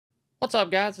What's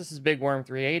up, guys? This is Big Worm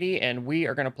 380, and we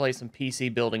are going to play some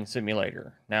PC Building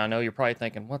Simulator. Now, I know you're probably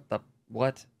thinking,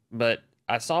 what? But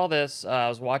I saw this, I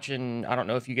was watching, I don't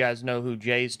know if you guys know who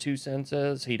JayzTwoCents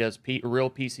is. He does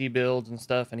real PC builds and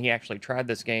stuff, and he actually tried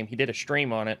this game. He did a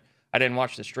stream on it. I didn't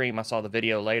watch the stream, I saw the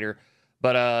video later.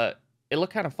 But it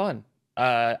looked kind of fun.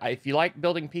 If you like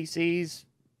building PCs,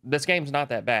 this game's not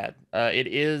that bad. It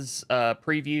is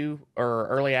preview or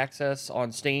early access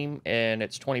on Steam, and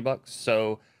it's 20 bucks,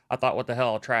 so I thought, what the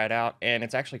hell, I'll try it out, and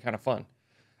it's actually kind of fun.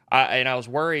 I was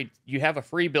worried, you have a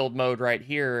free build mode right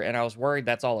here, and I was worried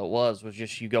that's all it was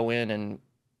just you go in and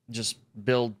just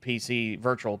build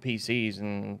virtual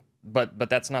PCs, but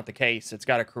that's not the case. It's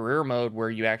got a career mode where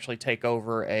you actually take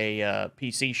over a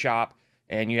PC shop,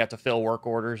 and you have to fill work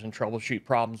orders and troubleshoot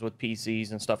problems with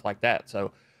PCs and stuff like that.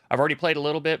 So I've already played a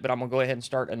little bit, but I'm going to go ahead and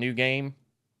start a new game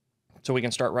so we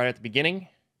can start right at the beginning.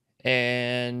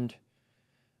 And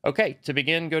okay, to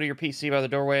begin, go to your PC by the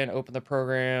doorway and open the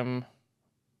program.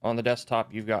 On the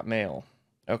desktop, you've got mail.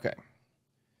 Okay.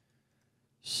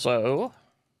 So,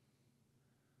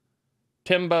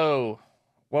 Timbo,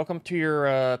 welcome to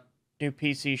your new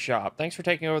PC shop. Thanks for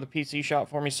taking over the PC shop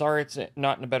for me. Sorry it's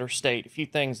not in a better state. A few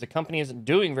things. The company isn't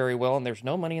doing very well, and there's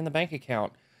no money in the bank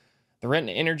account. The rent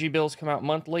and energy bills come out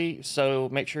monthly, so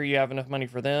make sure you have enough money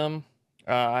for them.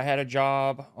 I had a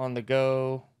job on the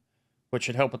go, which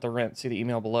should help with the rent. See the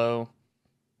email below.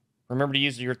 Remember to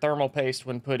use your thermal paste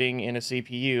when putting in a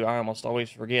CPU. I almost always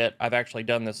forget. I've actually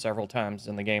done this several times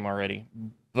in the game already,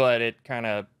 but it kind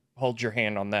of holds your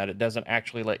hand on that. It doesn't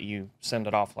actually let you send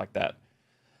it off like that.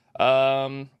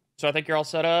 So I think you're all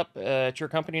set up. It's your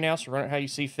company now, so run it how you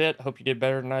see fit. Hope you did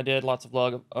better than I did. Lots of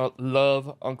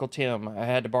love, Uncle Tim. I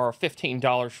had to borrow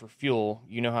 $15 for fuel.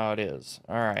 You know how it is.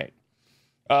 All right.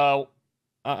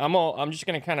 I'm just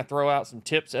going to kind of throw out some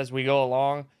tips as we go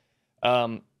along.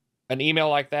 An email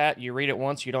like that, you read it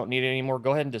once, you don't need it anymore,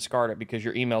 go ahead and discard it because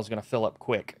your email is going to fill up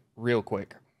real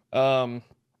quick. So,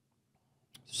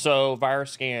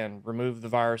 virus scan, remove the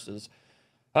viruses.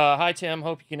 Hi, Tim,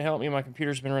 hope you can help me. My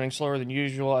computer's been running slower than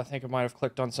usual. I think I might have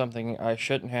clicked on something I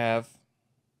shouldn't have.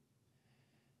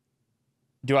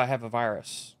 Do I have a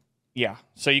virus? Yeah.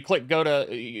 So you click go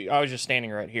to, I was just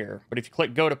standing right here, but if you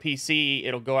click go to PC,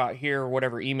 it'll go out here,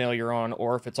 whatever email you're on,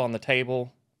 or if it's on the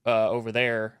table over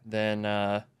there,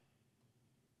 then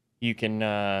you can,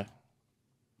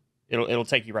 it'll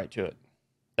take you right to it.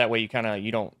 That way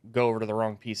you don't go over to the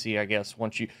wrong PC, I guess,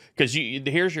 because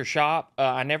here's your shop.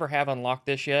 I never have unlocked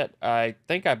this yet. I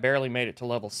think I barely made it to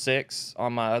level 6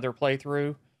 on my other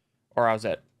playthrough, or I was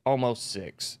at almost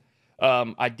 6.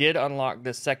 I did unlock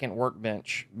this second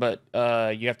workbench, but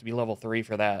you have to be level 3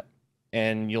 for that,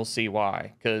 and you'll see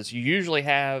why. Because you usually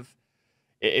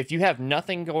if you have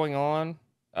nothing going on,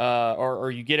 or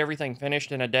you get everything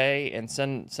finished in a day and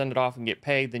send it off and get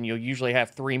paid, then you'll usually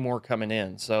have 3 more coming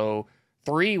in. So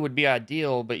 3 would be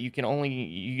ideal, but you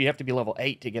have to be level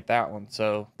 8 to get that one,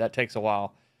 so that takes a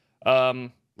while.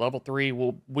 Level 3,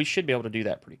 we should be able to do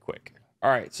that pretty quick. All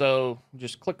right, so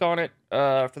just click on it.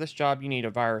 For this job, you need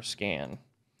a virus scan.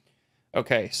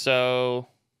 Okay, so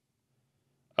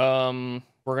we're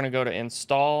going to go to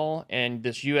install, and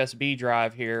this USB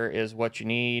drive here is what you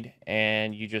need,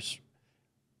 and you just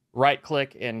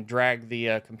right-click and drag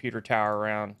the computer tower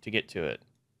around to get to it.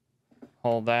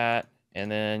 Hold that,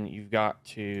 and then you've got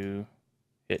to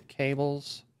hit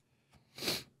cables.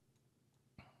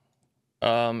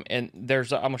 And I'm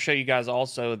going to show you guys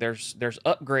also, there's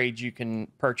upgrades you can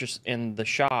purchase in the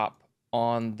shop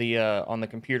on the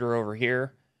computer over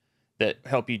here that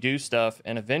help you do stuff.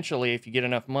 And eventually, if you get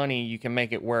enough money, you can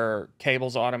make it where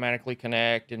cables automatically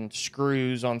connect and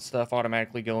screws on stuff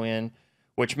automatically go in,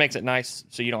 which makes it nice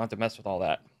so you don't have to mess with all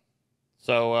that.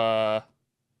 So,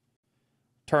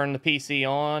 turn the PC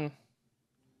on.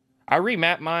 I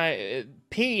remapped my...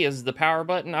 P is the power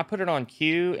button. I put it on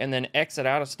Q, and then exit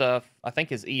out of stuff, I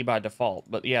think, is E by default.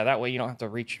 But yeah, that way you don't have to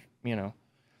reach,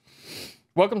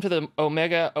 Welcome to the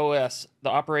Omega OS, the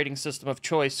operating system of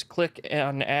choice. Click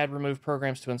on Add Remove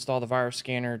Programs to install the virus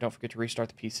scanner. Don't forget to restart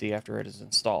the PC after it is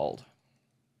installed.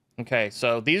 Okay,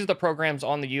 so these are the programs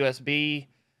on the USB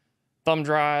thumb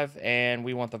drive, and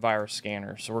we want the virus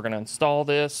scanner. So we're going to install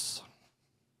this.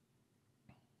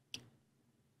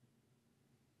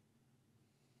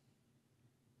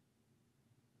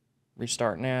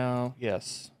 Restart now.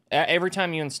 Yes. Every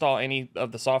time you install any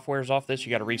of the softwares off this,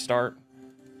 you got to restart.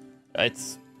 At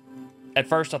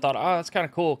first I thought, oh, that's kind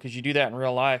of cool because you do that in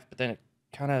real life, but then it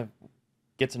kind of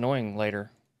gets annoying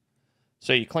later.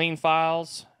 So you clean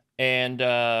files and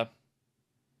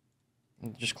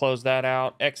just close that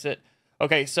out, exit.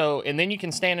 Okay, so, and then you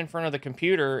can stand in front of the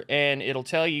computer and it'll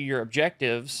tell you your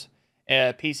objectives,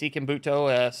 PC can boot to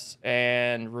OS,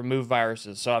 and remove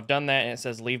viruses. So I've done that, and it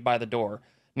says leave by the door.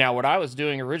 Now, what I was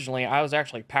doing originally, I was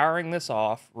actually powering this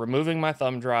off, removing my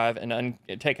thumb drive, and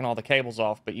taking all the cables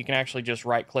off. But you can actually just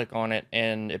right-click on it,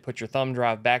 and it puts your thumb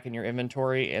drive back in your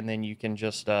inventory, and then you can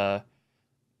just, you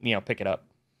know, pick it up.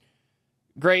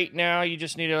 Great. Now you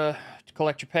just need to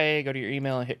collect your pay, go to your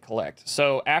email, and hit collect.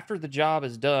 So after the job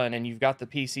is done, and you've got the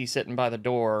PC sitting by the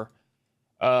door,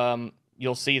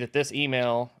 you'll see that this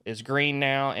email is green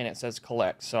now, and it says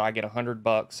collect. So I get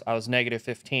 $100. I was negative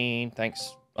 15.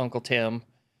 Thanks, Uncle Tim.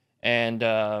 And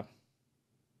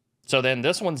so then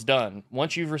this one's done.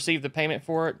 Once you've received the payment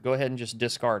for it, go ahead and just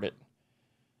discard it.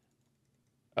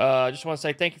 I just want to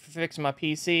say thank you for fixing my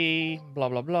PC, blah,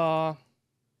 blah, blah.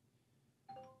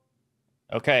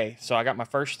 Okay, so I got my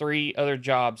first 3 other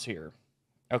jobs here.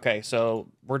 Okay, so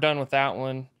we're done with that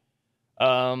one.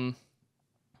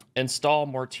 Install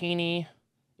Martini,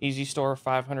 Easy Store,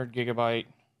 500 gigabyte.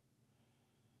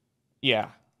 Yeah,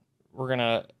 we're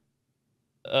gonna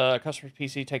customer's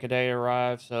PC take a day to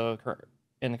arrive, so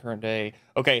in the current day.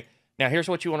 Okay, now here's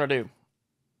what you want to do.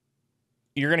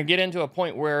 You're gonna get into a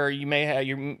point where you may have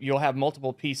you'll have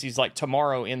multiple PCs. Like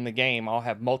tomorrow in the game, I'll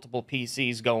have multiple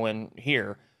PCs going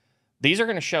here. These are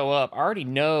gonna show up. I already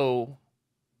know.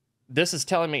 This is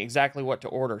telling me exactly what to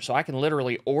order, so I can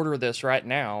literally order this right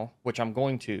now, which I'm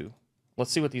going to.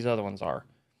 Let's see what these other ones are.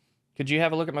 Could you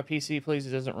have a look at my PC, please?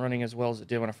 It isn't running as well as it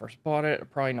did when I first bought it.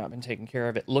 It's probably not been taken care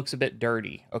of. It looks a bit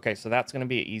dirty. Okay, so that's going to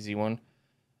be an easy one.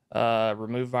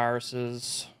 Remove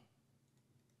viruses.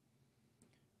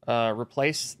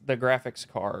 Replace the graphics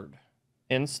card.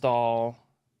 Install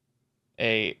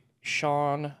a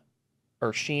Shein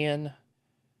GeForce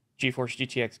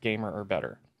GTX Gamer or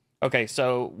better. Okay,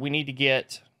 so we need to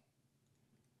get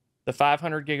the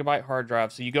 500 gigabyte hard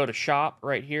drive. So you go to shop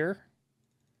right here.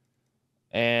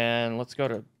 And let's go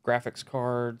to graphics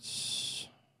cards.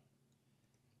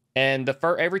 And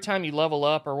every time you level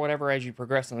up or whatever as you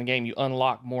progress in the game, you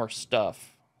unlock more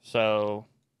stuff. So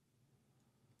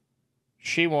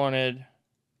he wanted,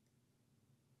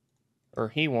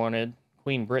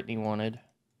 Queen Brittany wanted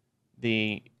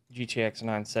the GTX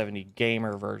 970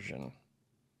 gamer version.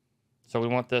 So we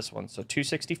want this one. So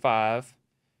 265.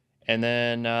 And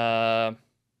then,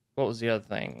 what was the other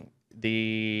thing?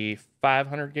 The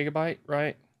 500 gigabyte,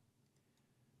 right?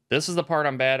 This is the part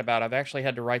I'm bad about. I've actually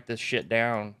had to write this shit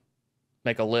down,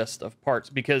 make a list of parts,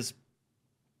 because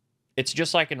it's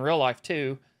just like in real life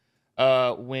too.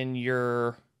 When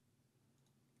you're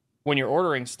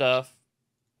ordering stuff,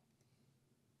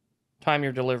 time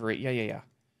your delivery. Yeah.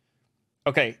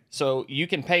 Okay, so you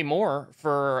can pay more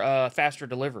for faster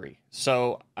delivery.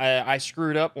 So I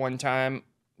screwed up one time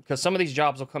because some of these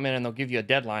jobs will come in and they'll give you a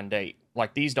deadline date.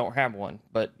 Like these don't have one,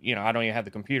 but you know, I don't even have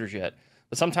the computers yet.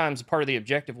 But sometimes part of the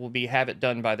objective will be have it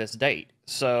done by this date.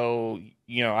 So,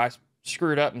 you know, I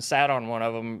screwed up and sat on one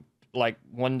of them like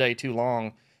one day too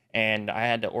long, and I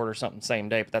had to order something same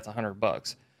day, but that's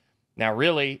 $100. Now,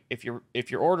 really, if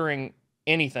you're ordering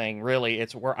anything, really,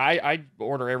 it's where I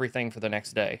order everything for the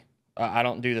next day. I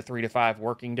don't do the 3 to 5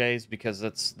 working days because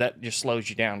that just slows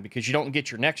you down, because you don't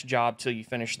get your next job till you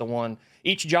finish the one.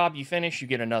 Each job you finish, you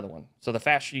get another one. So the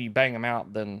faster you bang them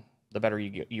out, then the better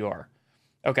you are.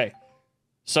 Okay,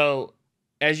 so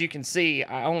as you can see,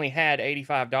 I only had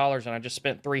 $85 and I just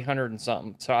spent 300 and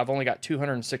something. So I've only got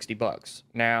 $260.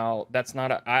 Now that's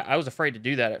not I was afraid to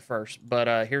do that at first,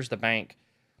 but here's the bank.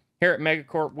 Here at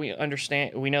Megacorp,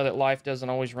 we know that life doesn't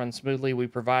always run smoothly. We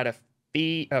provide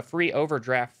a free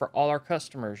overdraft for all our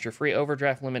customers. Your free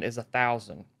overdraft limit is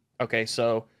 $1,000. Okay,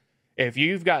 so if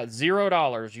you've got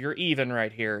 $0, you're even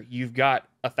right here. You've got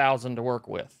 $1,000 to work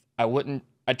with.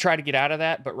 I'd try to get out of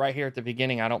that, but right here at the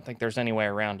beginning, I don't think there's any way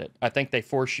around it. I think they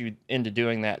force you into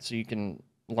doing that so you can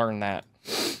learn that.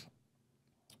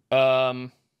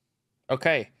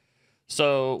 Okay,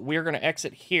 so we're going to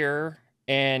exit here,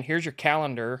 and here's your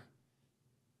calendar.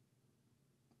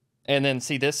 And then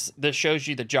see this shows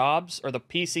you the jobs or the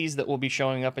PCs that will be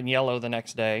showing up in yellow the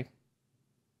next day.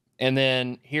 And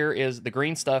then here is the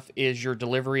green stuff is your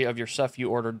delivery of your stuff you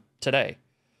ordered today.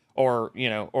 Or, you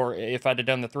know, or if I'd have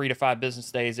done the 3 to 5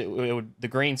 business days, the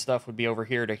green stuff would be over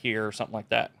here to here or something like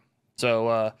that.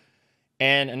 So,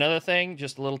 and another thing,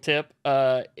 just a little tip,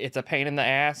 it's a pain in the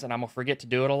ass and I'm going to forget to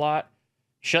do it a lot.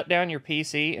 Shut down your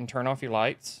PC and turn off your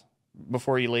lights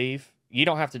before you leave. You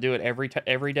don't have to do it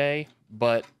every day,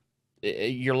 but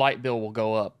your light bill will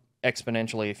go up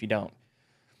exponentially if you don't.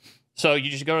 So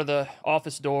you just go to the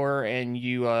office door and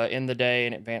you end the day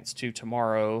and advance to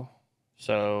tomorrow.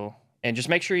 So, and just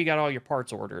make sure you got all your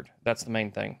parts ordered. That's the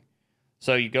main thing.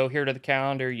 So you go here to the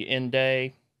calendar, you end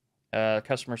day,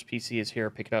 Customer's PC is here.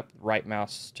 Pick it up, right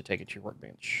mouse to take it to your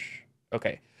workbench.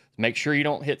 Okay. Make sure you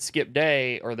don't hit skip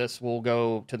day or this will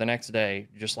go to the next day,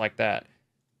 just like that.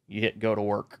 You hit go to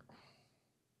work.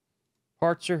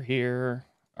 Parts are here.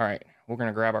 All right. We're going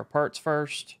to grab our parts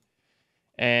first.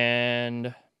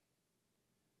 And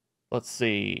let's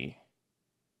see.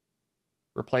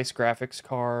 Replace graphics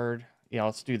card. Yeah,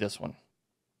 let's do this one.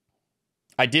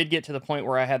 I did get to the point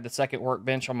where I had the second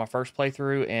workbench on my first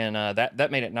playthrough, and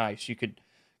that made it nice. You could,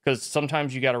 because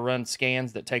sometimes you got to run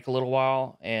scans that take a little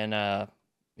while, and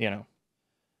you know.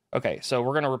 Okay, so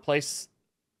we're gonna replace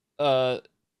the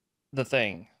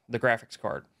graphics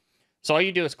card. So all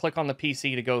you do is click on the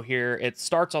PC to go here. It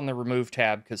starts on the remove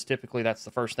tab because typically that's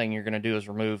the first thing you're gonna do is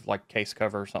remove like case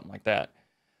cover or something like that.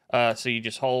 So you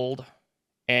just hold,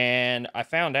 and I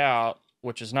found out,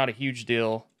 which is not a huge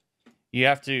deal. You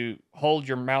have to hold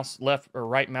your mouse left or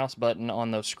right mouse button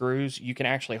on those screws. You can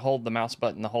actually hold the mouse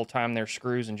button the whole time there's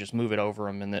screws and just move it over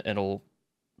them, and it'll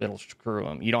screw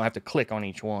them. You don't have to click on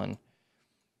each one.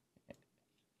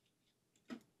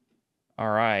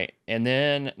 All right, and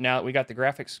then now that we got the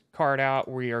graphics card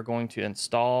out, we are going to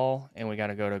install, and we got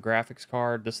to go to graphics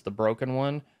card. This is the broken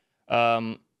one.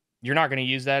 You're not going to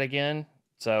use that again,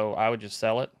 so I would just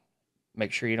sell it.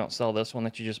 Make sure you don't sell this one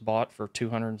that you just bought for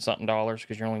 $200 and something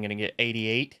because you're only going to get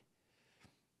 88.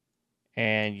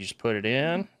 And you just put it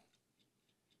in.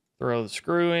 Throw the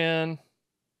screw in.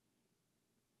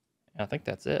 I think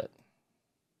that's it.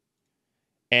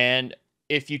 And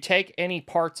if you take any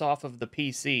parts off of the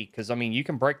PC, because, I mean, you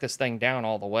can break this thing down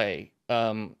all the way.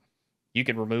 You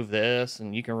can remove this,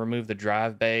 and you can remove the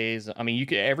drive bays. I mean, you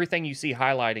can, everything you see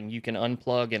highlighting, you can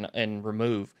unplug and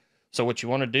remove. So what you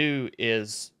want to do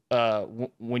is...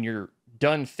 when you're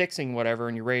done fixing whatever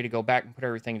and you're ready to go back and put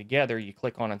everything together, you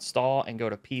click on install and go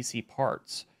to PC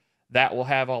parts. That will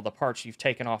have all the parts you've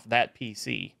taken off that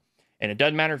PC. And it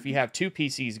doesn't matter if you have two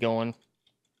PCs going,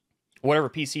 whatever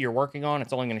PC you're working on,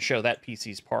 it's only going to show that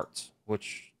PC's parts,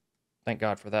 which thank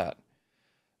God for that.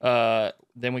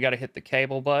 Then we got to hit the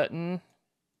cable button.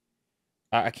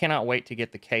 I cannot wait to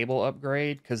get the cable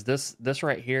upgrade because this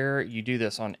right here, you do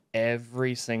this on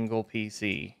every single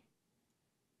PC.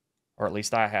 Or at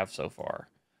least I have so far.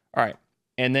 All right.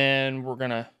 And then we're going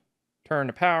to turn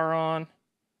the power on.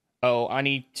 Oh, I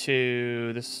need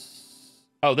to...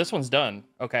 Oh, this one's done.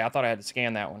 Okay, I thought I had to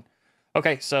scan that one.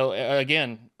 Okay, so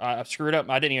again, I screwed up.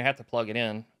 I didn't even have to plug it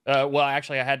in. Well,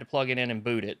 actually, I had to plug it in and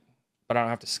boot it. But I don't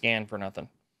have to scan for nothing.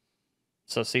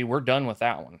 So, see, we're done with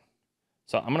that one.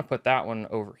 So, I'm going to put that one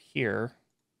over here.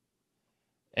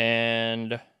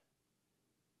 And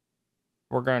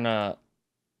we're going to...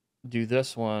 do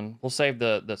this one. We'll save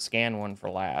the scan one for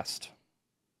last.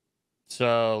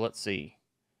 So let's see.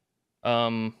 What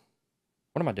am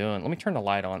I doing? Let me turn the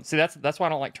light on. See, that's why I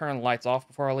don't like turning the lights off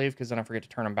before I leave, because then I forget to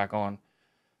turn them back on.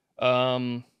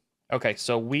 Okay,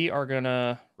 so we are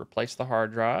gonna replace the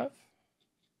hard drive.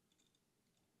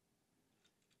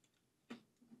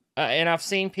 And I've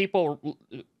seen people.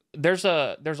 There's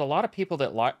a lot of people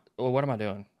that like. Well, what am I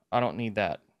doing? I don't need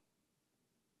that.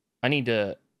 I need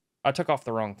to. I took off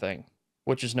the wrong thing,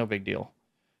 which is no big deal.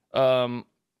 Let's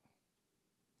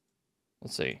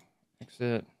see.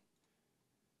 Exit.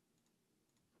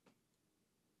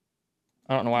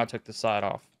 I don't know why I took this side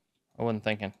off. I wasn't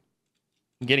thinking.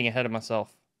 I'm getting ahead of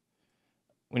myself.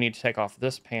 We need to take off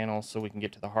this panel so we can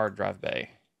get to the hard drive bay.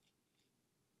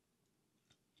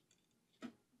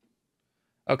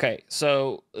 Okay,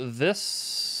 so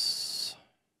this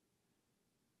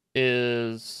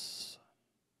is...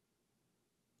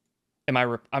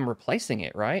 I'm replacing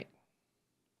it, right?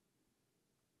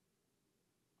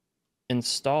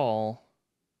 Install.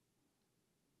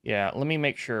 Yeah, let me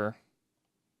make sure.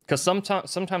 Because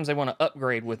sometimes they want to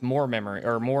upgrade with more memory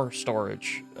or more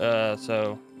storage.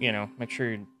 So, you know, make sure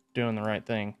you're doing the right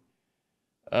thing.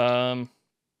 Oh,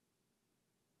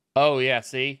 yeah,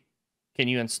 see? Can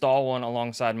you install one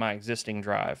alongside my existing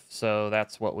drive? So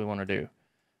that's what we want to do.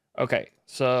 Okay,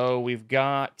 so we've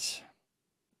got...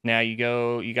 Now you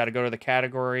got to go to the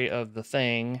category of the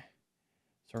thing.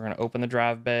 So we're going to open the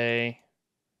drive bay.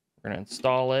 We're going to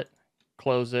install it,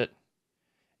 close it.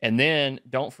 And then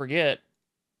don't forget,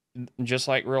 just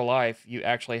like real life, you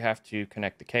actually have to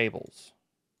connect the cables.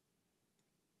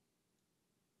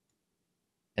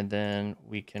 And then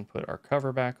we can put our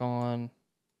cover back on.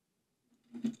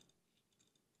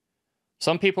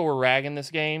 Some people were ragging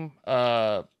this game,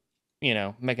 you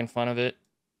know, making fun of it.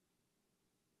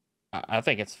 I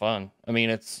think it's fun. I mean,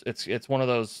 it's one of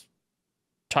those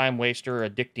time waster,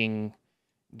 addicting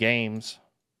games.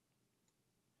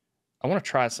 I want to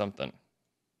try something.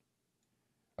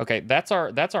 Okay, that's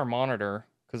our monitor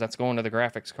because that's going to the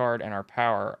graphics card and our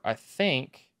power. I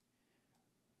think...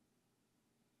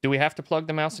 Do we have to plug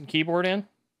the mouse and keyboard in?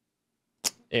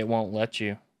 It won't let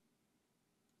you.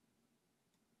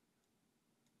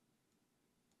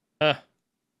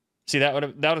 See, that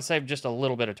would have saved just a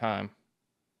little bit of time.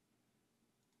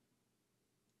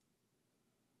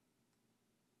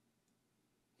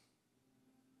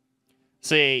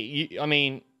 See, I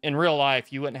mean, in real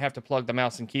life, you wouldn't have to plug the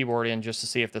mouse and keyboard in just to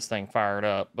see if this thing fired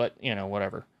up, but, you know,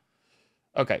 whatever.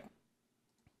 Okay.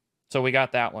 So we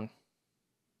got that one.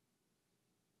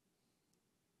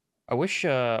 I wish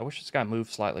this guy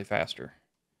moved slightly faster.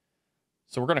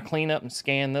 So we're going to clean up and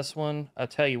scan this one. I'll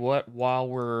tell you what, while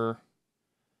we're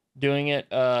doing it,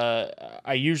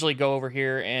 I usually go over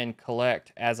here and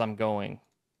collect as I'm going.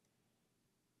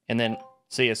 And then,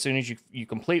 see, as soon as you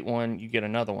complete one, you get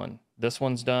another one. This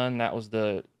one's done. That was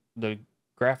the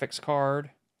graphics card.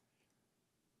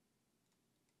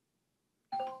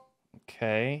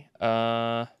 Okay.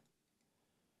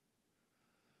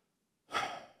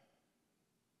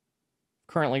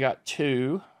 Currently got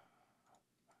 2.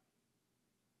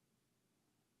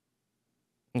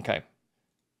 Okay.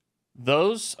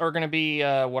 Those are going to be,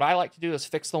 what I like to do is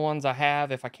fix the ones I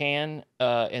have if I can,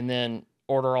 and then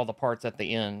order all the parts at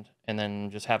the end, and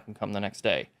then just have them come the next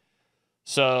day.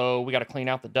 So we got to clean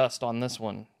out the dust on this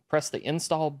one. Press the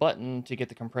install button to get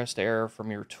the compressed air from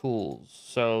your tools.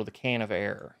 So the can of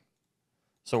air.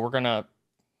 So we're going to...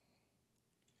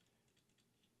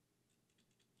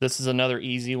 This is another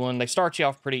easy one. They start you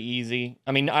off pretty easy.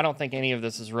 I mean, I don't think any of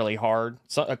this is really hard.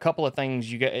 So a couple of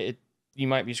things you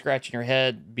might be scratching your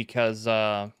head because,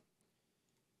 you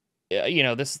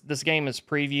know, this game is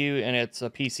preview and it's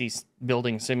a PC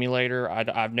building simulator.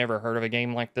 I've never heard of a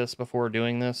game like this before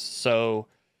doing this, so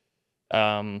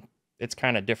it's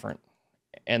kind of different.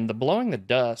 And the blowing the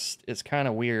dust is kind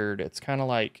of weird. It's kind of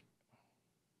like,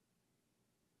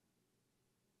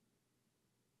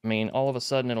 I mean, all of a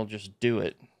sudden it'll just do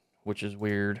it, which is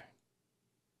weird.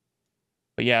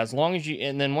 But yeah, as long as you,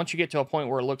 and then once you get to a point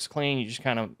where it looks clean, you just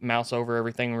kind of mouse over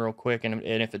everything real quick, and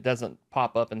if it doesn't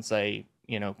pop up and say,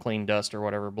 you know, clean dust or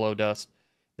whatever, blow dust,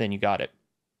 then you got it.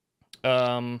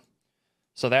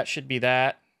 So that should be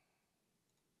that.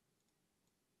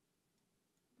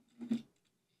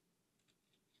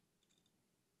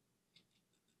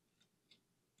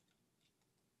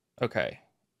 Okay.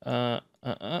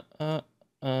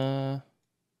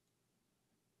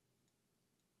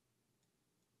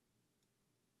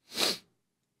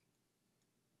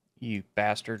 You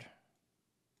bastard.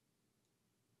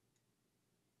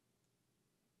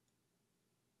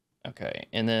 Okay,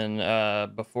 and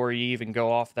then before you even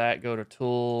go off that, go to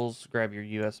Tools, grab your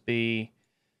USB,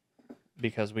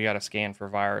 because we got to scan for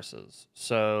viruses.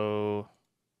 So,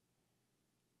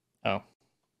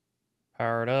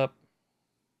 power it up.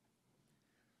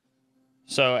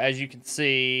 So as you can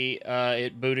see,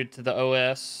 it booted to the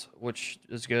OS, which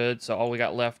is good. So all we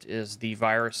got left is the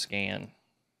virus scan.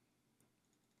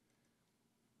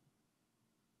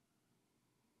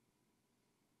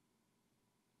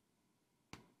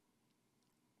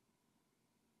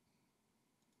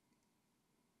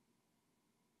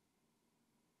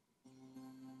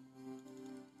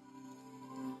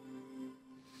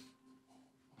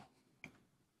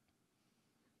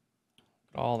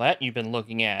 All that you've been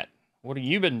looking at. What have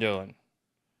you been doing?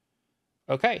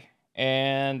 Okay,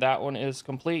 and that one is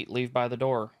complete. Leave by the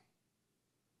door.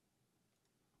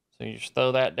 So you just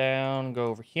throw that down, go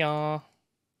over here,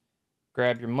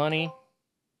 grab your money,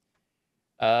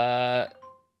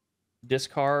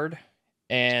 discard,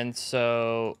 and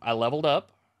so I leveled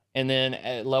up, and then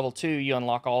at level 2, you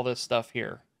unlock all this stuff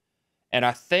here. And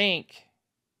I think,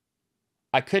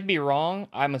 I could be wrong,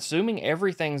 I'm assuming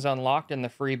everything's unlocked in the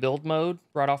free build mode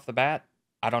right off the bat.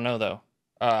 I don't know, though.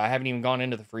 I haven't even gone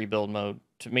into the free build mode.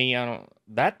 To me,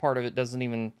 that part of it doesn't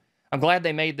even... I'm glad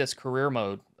they made this career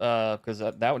mode, because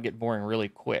that would get boring really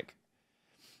quick.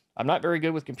 I'm not very good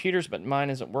with computers, but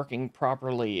mine isn't working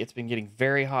properly. It's been getting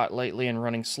very hot lately and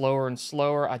running slower and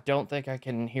slower. I don't think I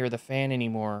can hear the fan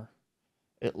anymore.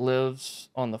 It lives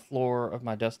on the floor of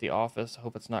my dusty office. I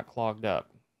hope it's not clogged up.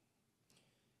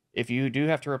 If you do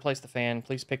have to replace the fan,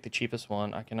 please pick the cheapest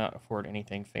one. I cannot afford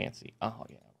anything fancy. Oh,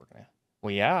 yeah, we're gonna...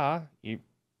 Well, yeah,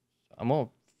 I'm gonna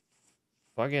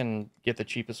fucking get the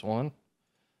cheapest one.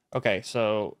 Okay,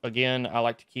 so, again, I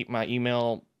like to keep my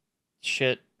email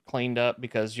shit cleaned up,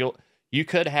 because you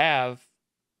could have...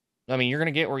 I mean, you're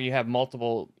gonna get where you have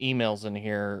multiple emails in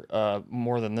here,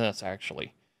 more than this,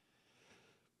 actually.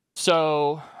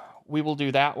 So, we will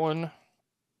do that one.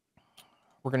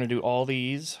 We're gonna do all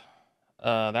these.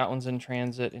 That one's in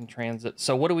transit,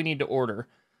 So what do we need to order?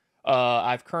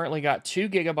 I've currently got 2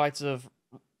 gigabytes of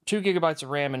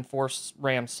RAM and 4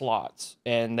 RAM slots,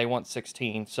 and they want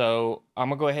 16. So I'm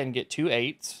gonna go ahead and get 2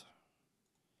 8s.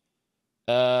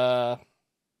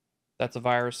 That's a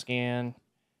virus scan,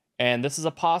 and this is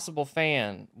a possible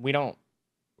fan. We don't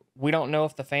know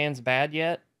if the fan's bad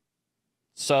yet,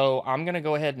 so I'm gonna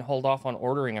go ahead and hold off on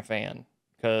ordering a fan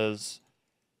because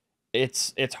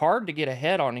it's hard to get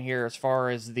ahead on here as far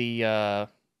as the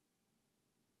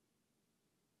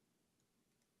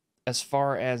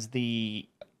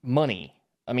money.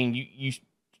 I mean,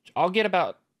 I'll get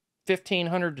about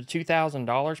 $1,500 to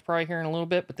 $2,000 probably here in a little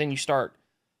bit, but then you start,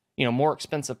 more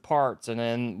expensive parts, and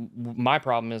then my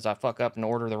problem is I fuck up and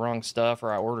order the wrong stuff,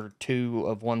 or I ordered 2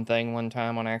 of one thing one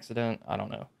time on accident. I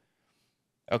don't know.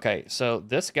 Okay, so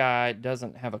this guy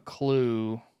doesn't have a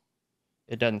clue.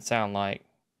 It doesn't sound like.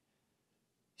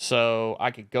 So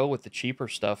I could go with the cheaper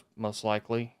stuff most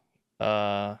likely,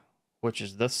 which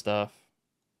is this stuff.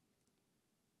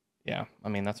 Yeah, I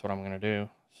mean, that's what I'm going to do.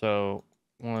 So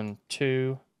 1,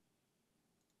 2.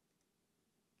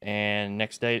 And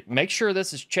next day, make sure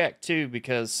this is checked too,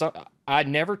 because I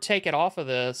never take it off of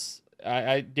this.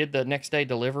 I did the next day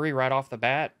delivery right off the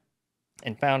bat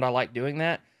and found I like doing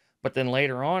that. But then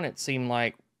later on, it seemed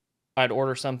like I'd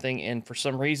order something and for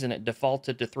some reason it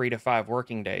defaulted to 3 to 5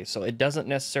 working days. So it doesn't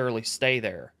necessarily stay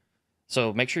there.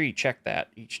 So make sure you check that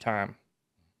each time.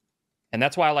 And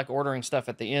that's why I like ordering stuff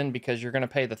at the end, because you're going to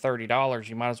pay the $30.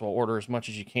 You might as well order as much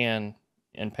as you can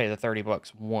and pay the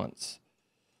 $30 once.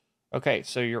 Okay,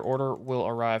 so your order will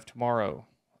arrive tomorrow.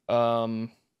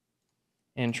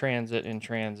 In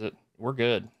transit. We're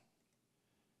good.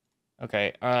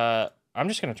 Okay, I'm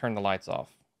just going to turn the lights off.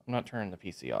 I'm not turning the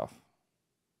PC off.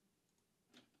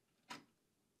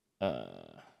 All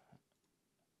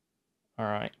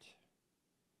right.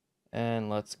 And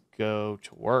let's go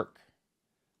to work.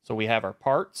 So we have our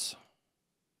parts.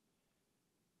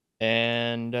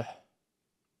 And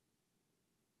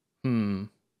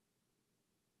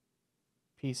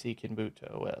PC can boot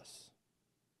to OS.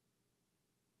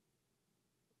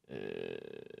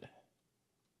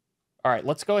 All right,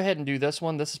 let's go ahead and do this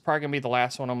one. This is probably going to be the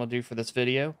last one I'm going to do for this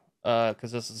video,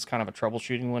 because this is kind of a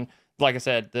troubleshooting one. Like I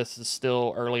said, this is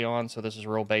still early on, so this is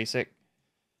real basic.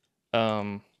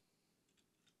 So,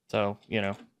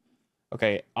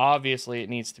 Okay, obviously it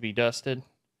needs to be dusted,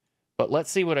 but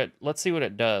let's see what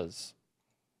it does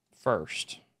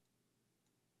first.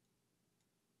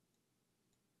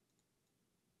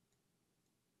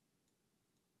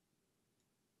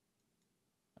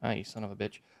 Ah, you son of a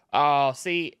bitch. Oh,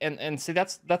 see, and see,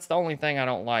 that's the only thing I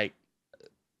don't like.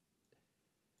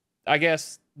 I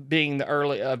guess being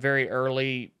a very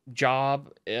early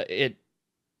job,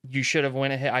 you should have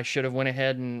went ahead. I should have went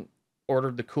ahead and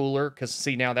ordered the cooler, because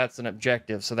see, now that's an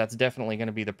objective, so that's definitely going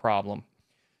to be the problem.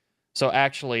 So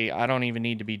actually, I don't even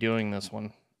need to be doing this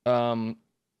one. Tell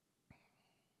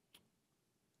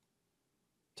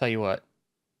you what,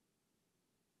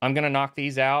 I'm going to knock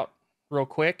these out real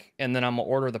quick, and then I'm going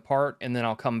to order the part, and then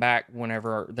I'll come back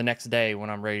whenever, the next day when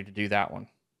I'm ready to do that one.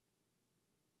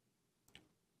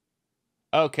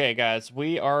 Okay, guys,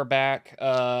 we are back.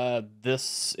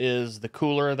 This is the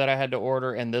cooler that I had to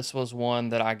order, and this was one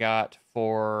that I got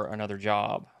for another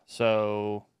job.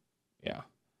 So, yeah.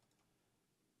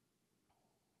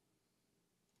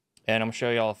 And I'm gonna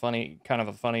show y'all kind of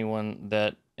a funny one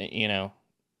that,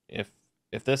 if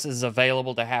this is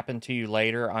available to happen to you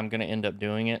later, I'm gonna end up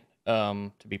doing it,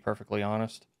 to be perfectly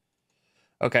honest.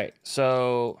 Okay,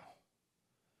 so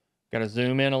gotta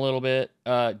zoom in a little bit.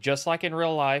 Just like in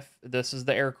real life, this is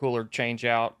the air cooler change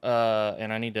out,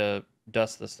 and I need to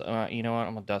dust this. You know what?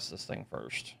 I'm gonna dust this thing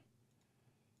first.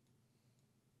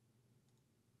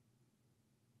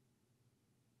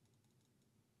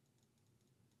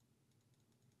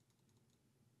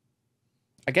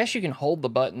 I guess you can hold the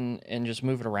button and just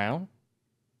move it around.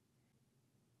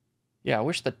 Yeah, I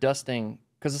wish the dusting,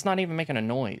 because it's not even making a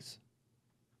noise.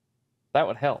 That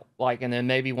would help. Like, and then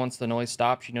maybe once the noise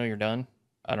stops, you're done.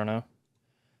 I don't know.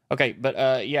 Okay,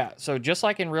 but yeah, so just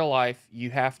like in real life,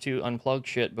 you have to unplug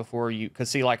shit before you, because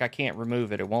see, like, I can't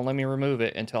remove it. It won't let me remove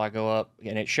it until I go up,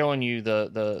 and it's showing you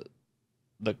the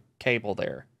cable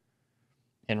there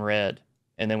in red.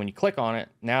 And then when you click on it,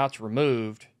 now it's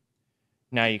removed.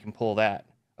 Now you can pull that.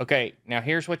 Okay, now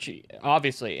here's what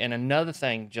obviously, and another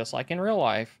thing, just like in real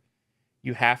life,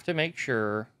 you have to make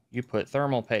sure you put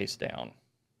thermal paste down.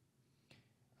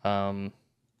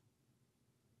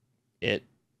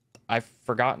 I've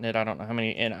forgotten it. I don't know how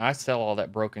many, and I sell all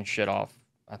that broken shit off.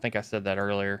 I think I said that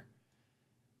earlier.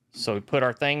 So we put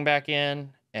our thing back in,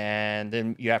 and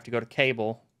then you have to go to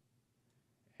cable,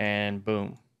 and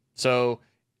boom. So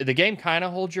the game kind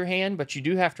of holds your hand, but you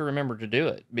do have to remember to do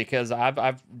it, because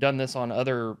I've done this on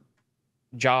other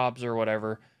jobs or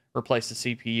whatever, replace a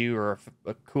CPU or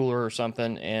a cooler or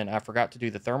something, and I forgot to do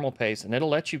the thermal paste, and it'll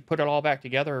let you put it all back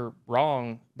together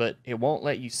wrong, but it won't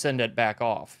let you send it back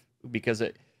off, because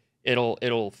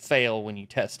it'll fail when you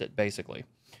test it, basically.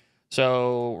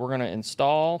 So we're gonna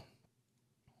install.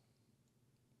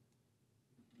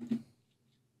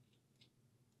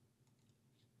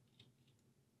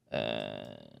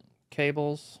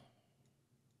 Cables.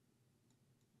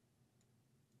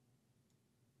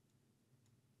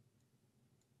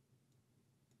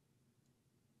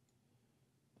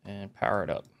 And power it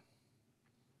up.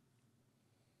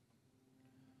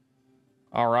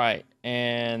 All right,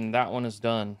 and that one is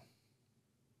done.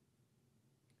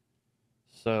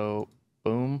 So,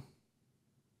 boom.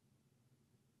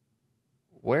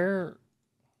 Where?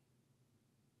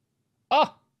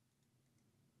 Oh!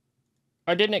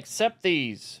 I didn't accept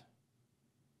these.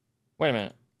 Wait a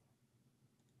minute.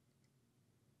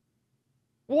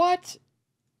 What?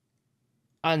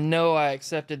 I know I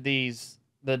accepted these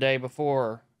the day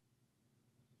before.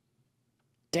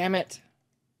 Damn it.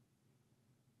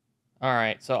 All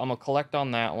right, so I'm going to collect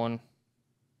on that one.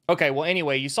 Okay, well,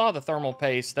 anyway, you saw the thermal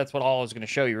paste. That's what all I was going to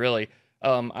show you, really.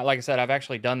 Like I said, I've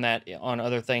actually done that on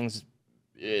other things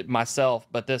myself,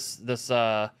 but this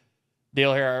deal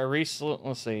here, I recently,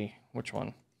 let's see, which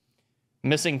one?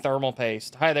 Missing thermal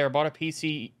paste. Hi there, I bought a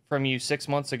PC from you 6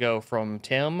 months ago from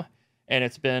Tim, and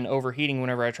it's been overheating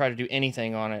whenever I try to do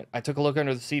anything on it. I took a look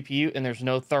under the CPU, and there's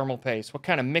no thermal paste. What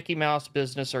kind of Mickey Mouse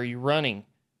business are you running?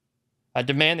 I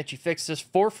demand that you fix this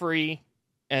for free,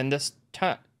 and this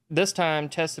time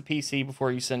test the PC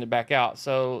before you send it back out.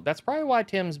 So that's probably why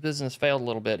Tim's business failed a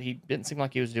little bit. He didn't seem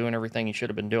like he was doing everything he should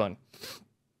have been doing.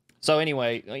 So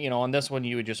anyway, you know, on this one,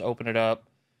 you would just open it up,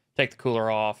 take the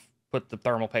cooler off, put the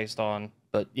thermal paste on.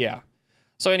 But yeah.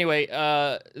 So anyway,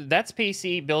 that's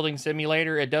PC Building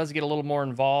Simulator. It does get a little more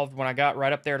involved. When I got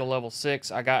right up there to level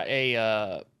 6, I got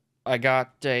a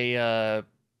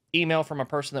email from a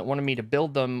person that wanted me to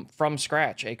build them from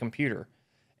scratch a computer,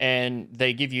 and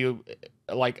they give you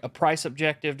like a price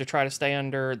objective to try to stay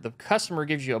under. The customer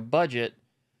gives you a budget,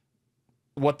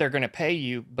 what they're going to pay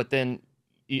you, but then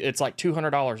it's like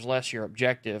 $200 less your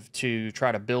objective to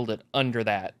try to build it under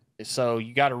that. So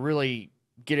you got to really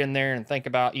get in there and think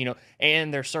about, you know,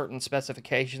 and there's certain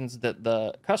specifications that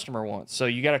the customer wants. So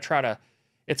you got to try to,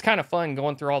 it's kind of fun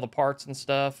going through all the parts and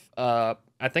stuff. I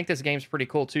think this game's pretty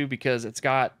cool too, because it's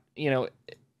got, you know,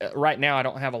 right now I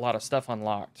don't have a lot of stuff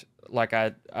unlocked. Like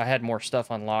I had more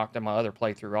stuff unlocked in my other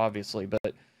playthrough, obviously,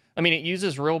 but I mean, it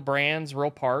uses real brands,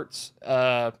 real parts,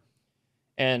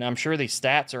 and I'm sure these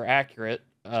stats are accurate.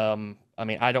 I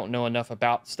mean, I don't know enough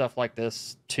about stuff like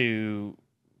this to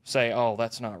say, oh,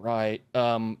 that's not right.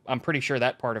 I'm pretty sure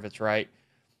that part of it's right.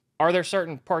 Are there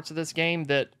certain parts of this game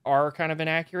that are kind of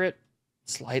inaccurate?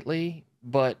 Slightly,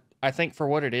 but I think for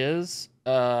what it is,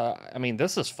 I mean,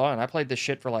 this is fun. I played this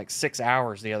shit for like 6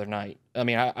 hours the other night. I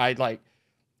mean, I like,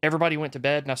 everybody went to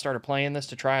bed and I started playing this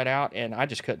to try it out, and I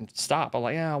just couldn't stop. I'm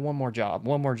like, yeah, one more job,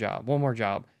 one more job, one more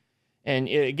job. And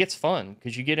it gets fun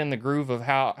because you get in the groove of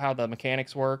how the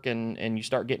mechanics work, and you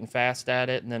start getting fast at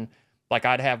it. And then, like,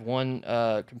 I'd have one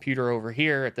computer over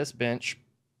here at this bench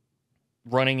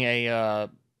running a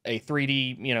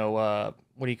 3D, you know,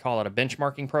 what do you call it, a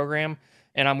benchmarking program.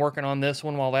 And I'm working on this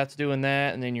one while that's doing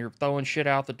that. And then you're throwing shit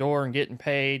out the door and getting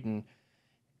paid. And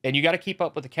you got to keep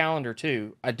up with the calendar,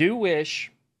 too. I do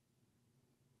wish...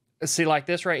 See, like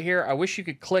this right here, I wish you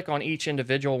could click on each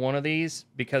individual one of these,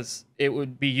 because it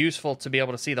would be useful to be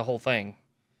able to see the whole thing.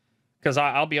 Because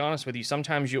I'll be honest with you,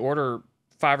 sometimes you order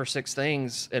 5 or 6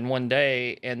 things in one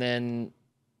day, and then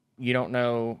you don't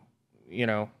know, you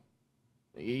know,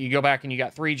 you go back and you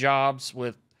got 3 jobs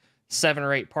with 7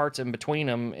 or 8 parts in between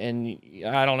them, and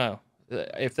I don't know.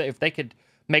 If they could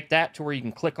make that to where you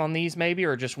can click on these maybe,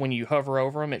 or just when you hover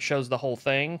over them, it shows the whole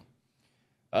thing.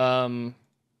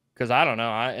 Because I don't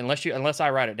know, unless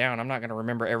I write it down, I'm not going to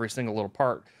remember every single little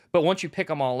part. But once you pick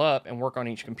them all up and work on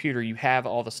each computer, you have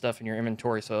all the stuff in your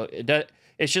inventory. So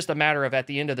it's just a matter of, at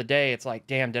the end of the day, it's like,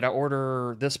 damn, did I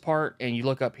order this part? And you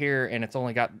look up here and it's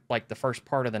only got like the first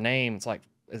part of the name. It's like,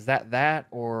 is that?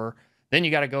 Or then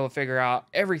you got to go figure out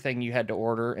everything you had to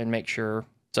order and make sure.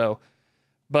 So,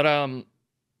 but I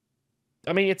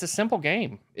mean, it's a simple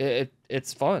game.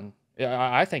 It's fun.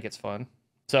 I think it's fun.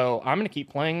 So I'm going to keep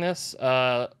playing this.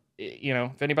 You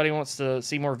know, if anybody wants to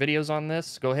see more videos on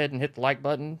this, go ahead and hit the like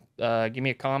button. Give me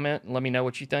a comment and let me know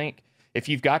what you think. If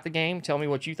you've got the game, tell me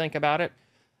what you think about it.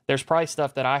 There's probably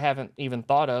stuff that I haven't even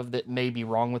thought of that may be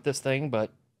wrong with this thing, but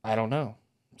I don't know.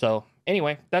 So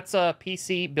anyway, that's a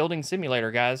PC building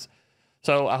simulator, guys.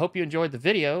 So I hope you enjoyed the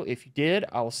video. If you did,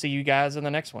 I will see you guys in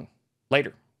the next one.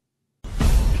 Later.